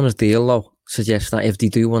 years left on his deal, though, suggests that if they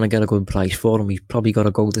do want to get a good price for him, he's probably got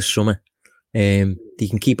to go this summer. They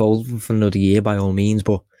can keep hold of him for another year by all means,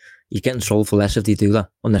 but he's getting sold for less if they do that,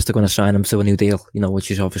 unless they're going to sign him to a new deal,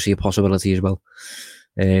 which is obviously a possibility as well.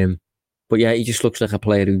 But yeah, he just looks like a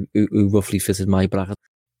player who roughly fitted my bracket.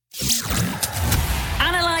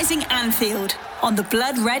 Analysing Anfield on the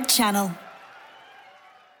Blood Red Channel.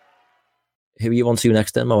 Who are you on to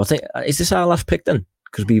next then, Mo? I think, is this our last pick then?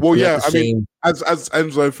 Because mean, as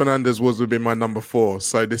Enzo Fernandez would be my number 4,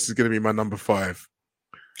 so this is going to be my number 5.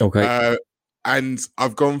 Okay. And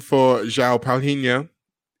I've gone for João Palhinha,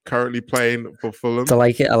 currently playing for Fulham. I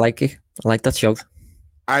like it. I like that shout.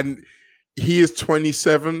 And he is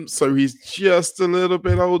 27, so he's just a little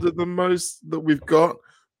bit older than most that we've got.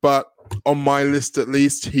 But on my list, at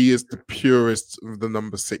least, he is the purest of the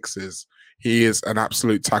number 6s. He is an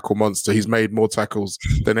absolute tackle monster. He's made more tackles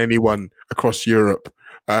than anyone across Europe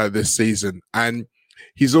this season. And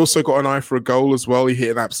he's also got an eye for a goal as well. He hit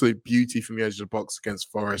an absolute beauty from the edge of the box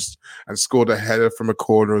against Forest and scored a header from a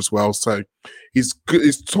corner as well. So he's good.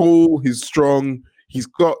 He's tall. He's strong. He's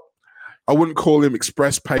got, I wouldn't call him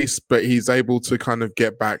express pace, but he's able to kind of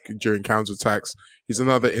get back during counterattacks. He's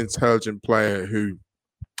another intelligent player who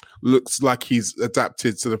looks like he's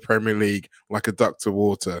adapted to the Premier League like a duck to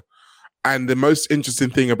water. And the most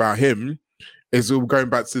interesting thing about him is, going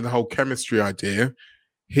back to the whole chemistry idea,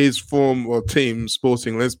 his form or team,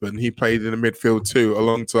 Sporting Lisbon, he played in the midfield too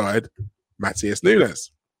alongside Matheus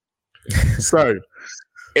Nunes. So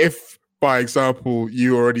if by example,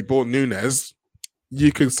 you already bought Nunes,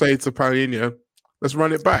 you could say to Palhinha, let's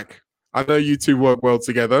run it back. I know you two work well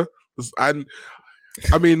together. And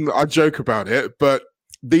I mean, I joke about it, but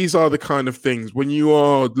these are the kind of things when you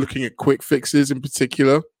are looking at quick fixes in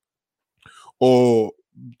particular or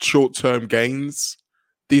short-term gains,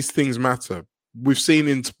 these things matter. We've seen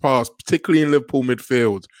in the past, particularly in Liverpool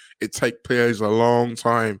midfield, it takes players a long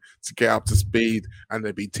time to get up to speed and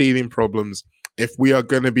there'd be teething problems. If we are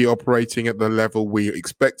going to be operating at the level we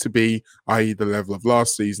expect to be, i.e. the level of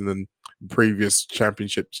last season and previous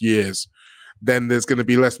championship years, then there's going to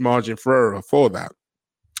be less margin for error for that.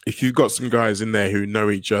 If you've got some guys in there who know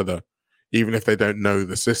each other, even if they don't know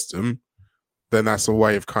the system, then that's a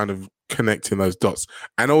way of kind of connecting those dots.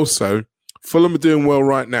 And also, Fulham are doing well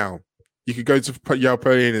right now. You could go to João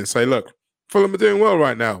Palhinha and say, look, Fulham are doing well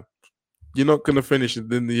right now. You're not going to finish in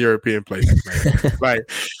the European places, mate. Like,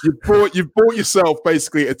 you've bought yourself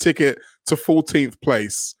basically a ticket to 14th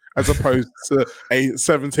place as opposed to a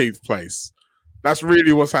 17th place. That's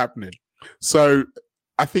really what's happening. So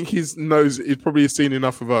I think he's probably seen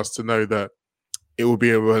enough of us to know that it will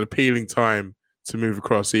be an appealing time to move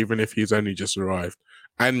across, even if he's only just arrived.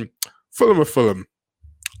 And Fulham are Fulham.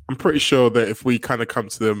 I'm pretty sure that if we kind of come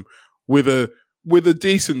to them with a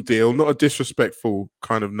decent deal, not a disrespectful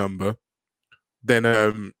kind of number,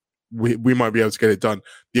 then we might be able to get it done.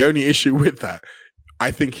 The only issue with that,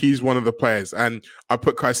 I think he's one of the players, and I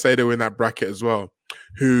put Caicedo in that bracket as well,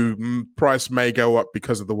 who price may go up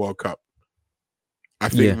because of the World Cup. I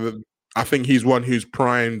think he's one who's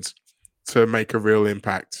primed to make a real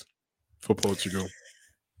impact for Portugal.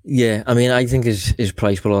 Yeah, I mean, I think his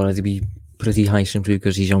price will already be pretty high simply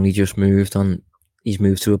because he's only just moved on. He's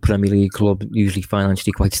moved to a Premier League club, usually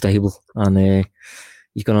financially quite stable, and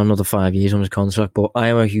he's got another 5 years on his contract. But I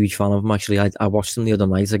am a huge fan of him, actually. I watched him the other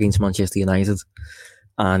night against Manchester United,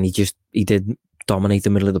 and he did dominate the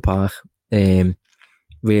middle of the park.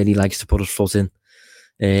 Really likes to put his foot in.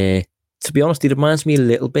 To be honest, he reminds me a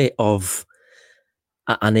little bit of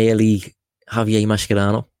an early Javier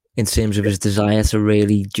Mascherano in terms of his desire to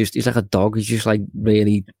really he's like a dog. He's just like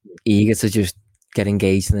really eager to just get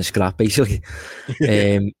engaged in a scrap, basically.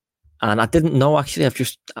 And I didn't know, actually. I've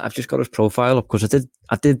just got his profile up because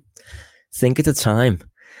I did think at the time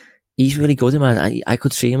he's really good. I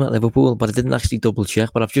could see him at Liverpool, but I didn't actually double check.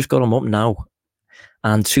 But I've just got him up now,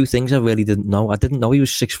 and two things I really didn't know. I didn't know he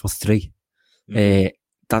was 6'3".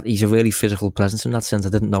 That he's a really physical presence in that sense. I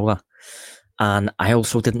didn't know that, and I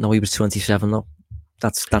also didn't know he was 27 though.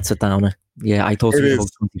 That's a downer. Yeah, I thought he was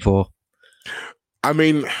 24. I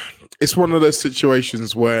mean, it's one of those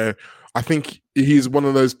situations where I think he's one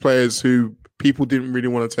of those players who people didn't really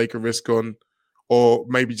want to take a risk on, or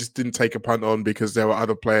maybe just didn't take a punt on because there were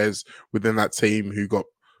other players within that team who got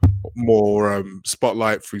more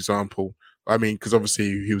spotlight, for example. I mean, because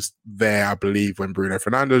obviously he was there, I believe, when Bruno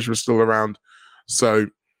Fernandes was still around. So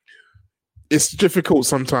it's difficult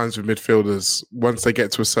sometimes with midfielders. Once they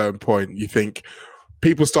get to a certain point,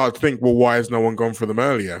 people start to think, well, why has no one gone for them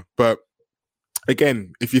earlier? But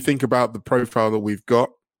again, if you think about the profile that we've got,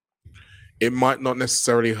 it might not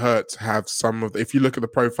necessarily hurt to have if you look at the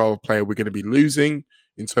profile of player we're going to be losing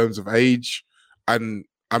in terms of age, and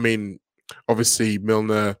I mean, obviously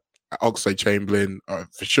Milner, Oxlade-Chamberlain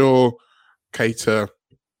for sure, Keita,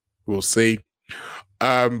 we'll see.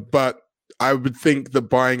 But I would think that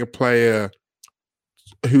buying a player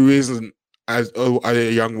who isn't as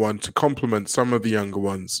a young one to complement some of the younger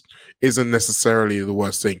ones isn't necessarily the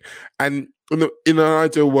worst thing. And in an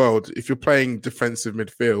ideal world, if you're playing defensive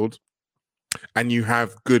midfield and you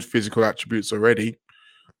have good physical attributes already,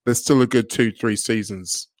 there's still a good 2-3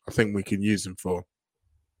 seasons I think we can use him for.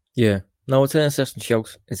 Yeah. No, it's an interesting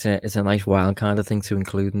shout. It's a nice wild kind of thing to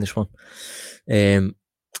include in this one.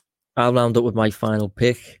 I'll round up with my final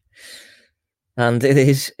pick. And it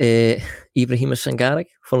is Ibrahima Sangare,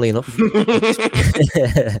 funnily enough.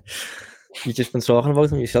 You've just been talking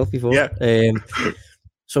about him yourself before. Yeah.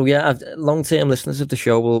 So yeah, long-term listeners of the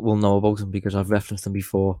show will know about him because I've referenced him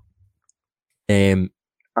before. I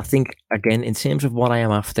think, again, in terms of what I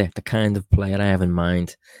am after, the kind of player I have in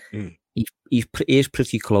mind, he is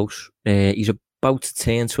pretty close. He's about to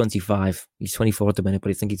turn 25. He's 24 at the minute,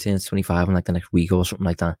 but I think he turns 25 in like the next week or something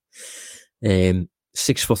like that.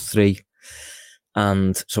 6'3".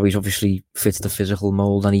 And so he's obviously fits the physical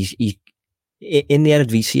mould, and he's in the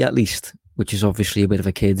Eredivisie at least, which is obviously a bit of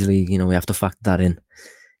a kids league. You know, we have to factor that in.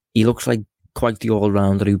 He looks like quite the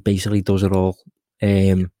all-rounder who basically does it all.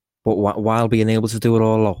 But while being able to do it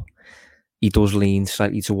all, he does lean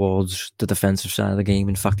slightly towards the defensive side of the game.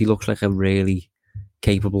 In fact, he looks like a really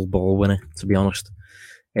capable ball winner, to be honest.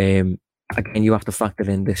 again, you have to factor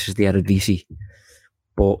in this is the Eredivisie,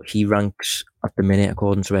 but he ranks at the minute,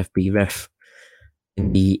 according to FBref,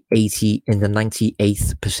 in the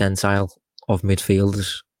 98th percentile of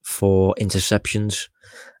midfielders for interceptions,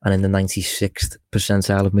 and in the 96th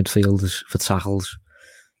percentile of midfielders for tackles.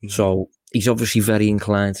 So he's obviously very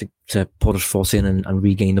inclined to put his foot in and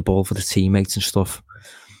regain the ball for the teammates and stuff.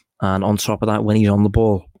 And on top of that, when he's on the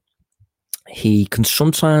ball, he can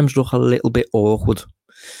sometimes look a little bit awkward,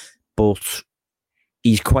 but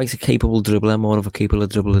he's quite a capable dribbler, more of a capable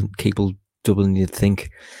dribbling than you'd think.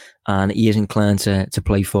 And he is inclined to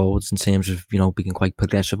play forwards in terms of, being quite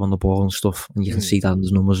progressive on the ball and stuff. And you can see that in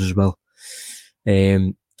his numbers as well.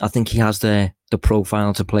 I think he has the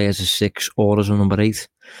profile to play as a 6 or as a number 8,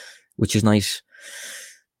 which is nice.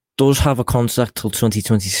 Does have a contract till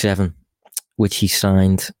 2027, which he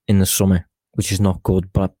signed in the summer, which is not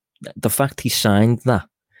good. But the fact he signed that,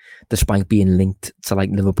 despite being linked to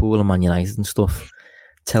like Liverpool and Man United and stuff,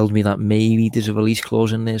 tells me that maybe there's a release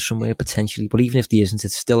clause in there somewhere potentially. But even if there isn't,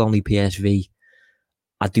 it's still only PSV.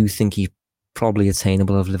 I do think he's probably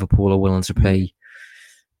attainable if Liverpool are willing to pay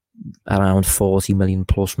around 40 million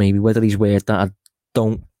plus, maybe. Whether he's worth that, I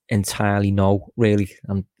don't entirely know, really.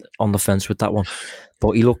 I'm on the fence with that one.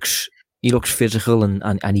 But he looks physical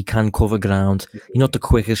and he can cover ground. He's not the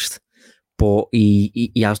quickest, but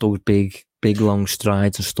he has those big long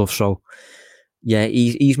strides and stuff. So yeah,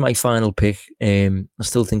 he's my final pick. I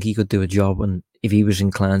still think he could do a job, and if he was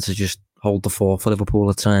inclined to just hold the fort for Liverpool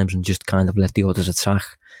at times and just kind of let the others attack,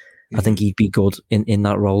 I think he'd be good in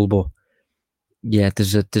that role. But yeah,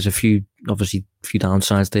 there's a few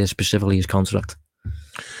downsides there, specifically his contract.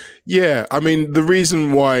 Yeah, I mean, the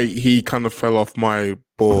reason why he kind of fell off my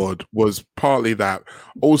board was partly that.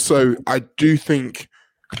 Also, I do think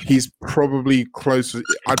he's probably closer.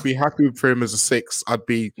 I'd be happy for him as a 6. I'd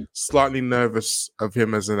be slightly nervous of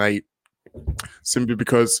him as an 8, simply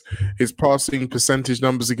because his passing percentage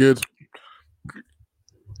numbers are good.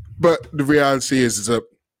 But the reality is that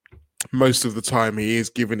most of the time he is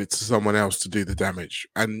giving it to someone else to do the damage.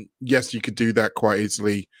 And yes, you could do that quite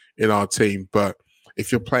easily in our team, but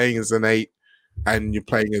if you're playing as an 8 and you're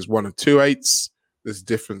playing as one of 2 8s, there's a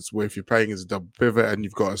difference where if you're playing as a double pivot and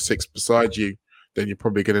you've got a 6 beside you, then you're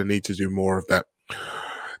probably going to need to do more of that.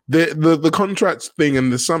 The contract thing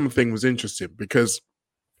and the summer thing was interesting because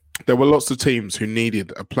there were lots of teams who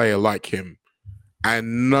needed a player like him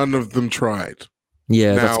and none of them tried.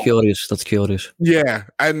 Yeah, now, that's curious. Yeah,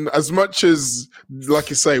 and as much as, like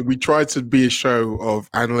you say, we try to be a show of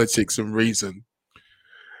analytics and reason,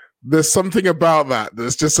 there's something about that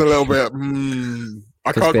that's just a little bit,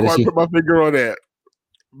 I can't quite put my finger on it,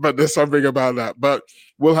 but there's something about that. But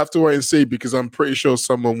we'll have to wait and see, because I'm pretty sure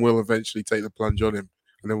someone will eventually take the plunge on him,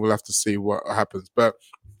 and then we'll have to see what happens. But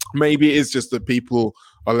maybe it's just that people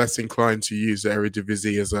are less inclined to use the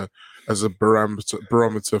Eredivisie as a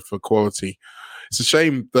barometer for quality. It's a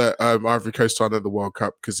shame that Ivory Coast aren't at the World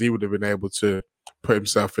Cup, because he would have been able to put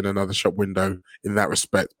himself in another shop window in that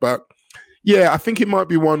respect. But yeah, I think it might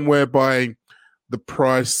be one whereby the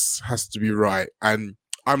price has to be right. And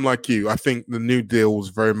I'm like you. I think the new deal was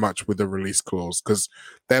very much with a release clause, because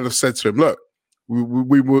they'd have said to him, look,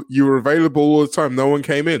 you were available all the time. No one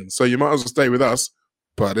came in. So you might as well stay with us.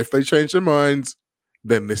 But if they change their minds,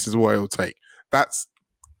 then this is what it'll take. That's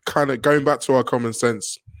kind of going back to our common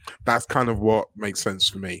sense. That's kind of what makes sense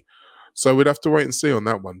for me. So we'd have to wait and see on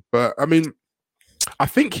that one. But I mean, I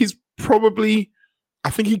think he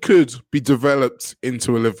could be developed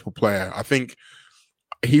into a Liverpool player. I think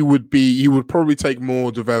he would probably take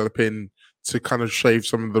more developing to kind of shave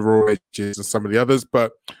some of the raw edges and some of the others.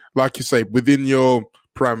 But like you say, within your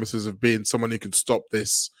parameters of being someone who can stop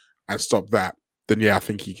this and stop that, then yeah, I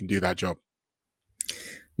think he can do that job.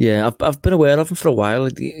 Yeah, I've been aware of him for a while.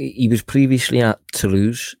 He was previously at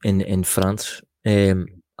Toulouse in France, and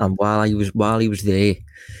while he was there,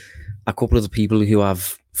 a couple of the people who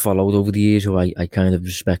I've followed over the years, who I kind of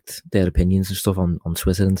respect their opinions and stuff on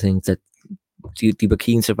Twitter and things, that they were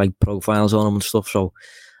keen to write profiles on him and stuff. So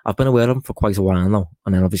I've been aware of him for quite a while now.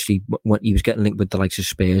 And then obviously when he was getting linked with the likes of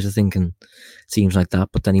Spurs, I think, and teams like that.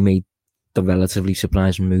 But then he made the relatively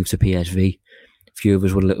surprising move to PSV. A few of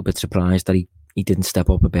us were a little bit surprised that he didn't step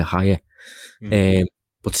up a bit higher.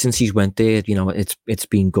 But since he's went there, it's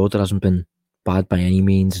been good. It hasn't been bad by any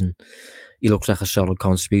means, and he looks like a solid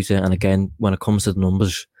contributor. And again, when it comes to the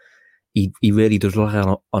numbers, he really does look like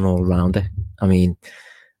an all-rounder. I mean,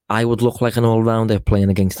 I would look like an all-rounder playing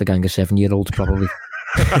against a gang of 7-year-olds, probably.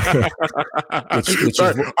 which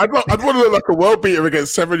I'd want to look like a world beater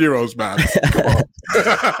against 7-year-olds, man. Come on.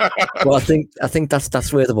 Well, I think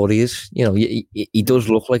that's where the worry is. He does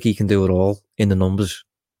look like he can do it all in the numbers.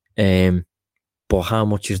 But how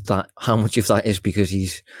much of that is because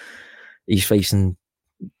he's facing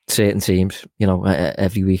certain teams,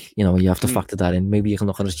 every week, you have to factor that in. Maybe you can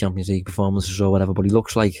look at his Champions League performances or whatever, but he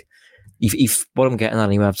looks like, what I'm getting at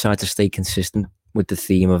anyway, I've tried to stay consistent with the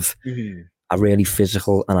theme of a really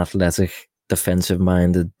physical and athletic,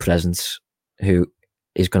 defensive-minded presence who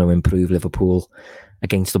is going to improve Liverpool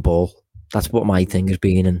against the ball. That's what my thing has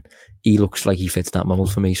been, and he looks like he fits that model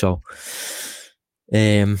for me. So,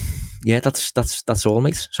 that's all,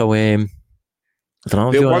 mate. So, I don't know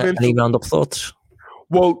if you want any round-up thoughts.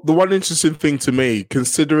 Well, the one interesting thing to me,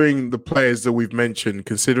 considering the players that we've mentioned,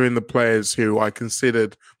 considering the players who I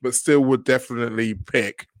considered but still would definitely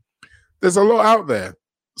pick, there's a lot out there.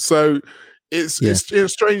 So it's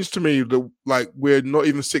strange to me that we're not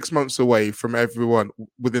even 6 months away from everyone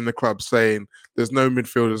within the club saying there's no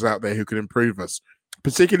midfielders out there who can improve us,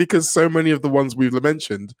 particularly because so many of the ones we've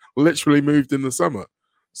mentioned literally moved in the summer.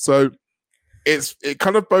 So it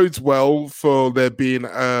kind of bodes well for there being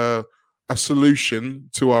a solution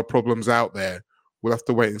to our problems out there. We'll have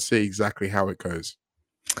to wait and see exactly how it goes.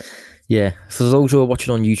 Yeah, for those who are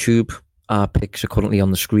watching on YouTube, our picks are currently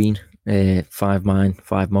on the screen. 5 mine,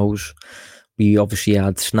 5 Mo's. We obviously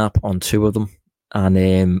had Snap on 2 of them,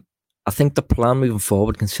 and I think the plan moving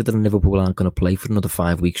forward, considering Liverpool aren't going to play for another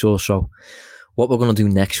 5 weeks or so, what we're going to do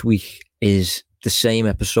next week is the same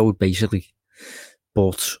episode basically,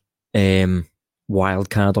 but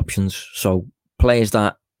wildcard options. So players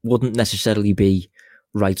that wouldn't necessarily be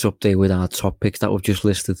right up there with our top picks that we've just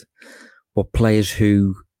listed, but players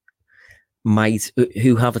who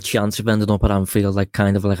have a chance of ending up at Anfield,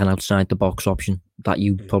 kind of like an outside the box option that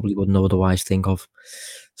you probably wouldn't otherwise think of.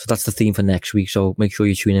 So that's the theme for next week. So make sure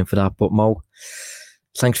you tune in for that. But Mo,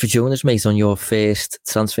 thanks for joining us, mate, on your first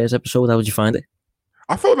transfers episode. How did you find it?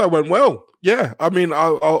 I thought that went well. Yeah, I mean,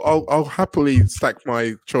 I'll happily stack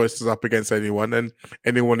my choices up against anyone, and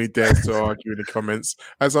anyone who dares to argue in the comments,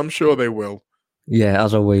 as I'm sure they will. Yeah,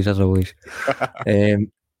 as always.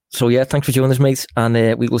 So yeah, thanks for joining us, mate, and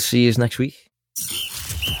we will see you next week.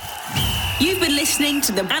 You've been listening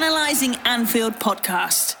to the Analysing Anfield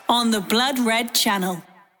podcast on the Blood Red channel.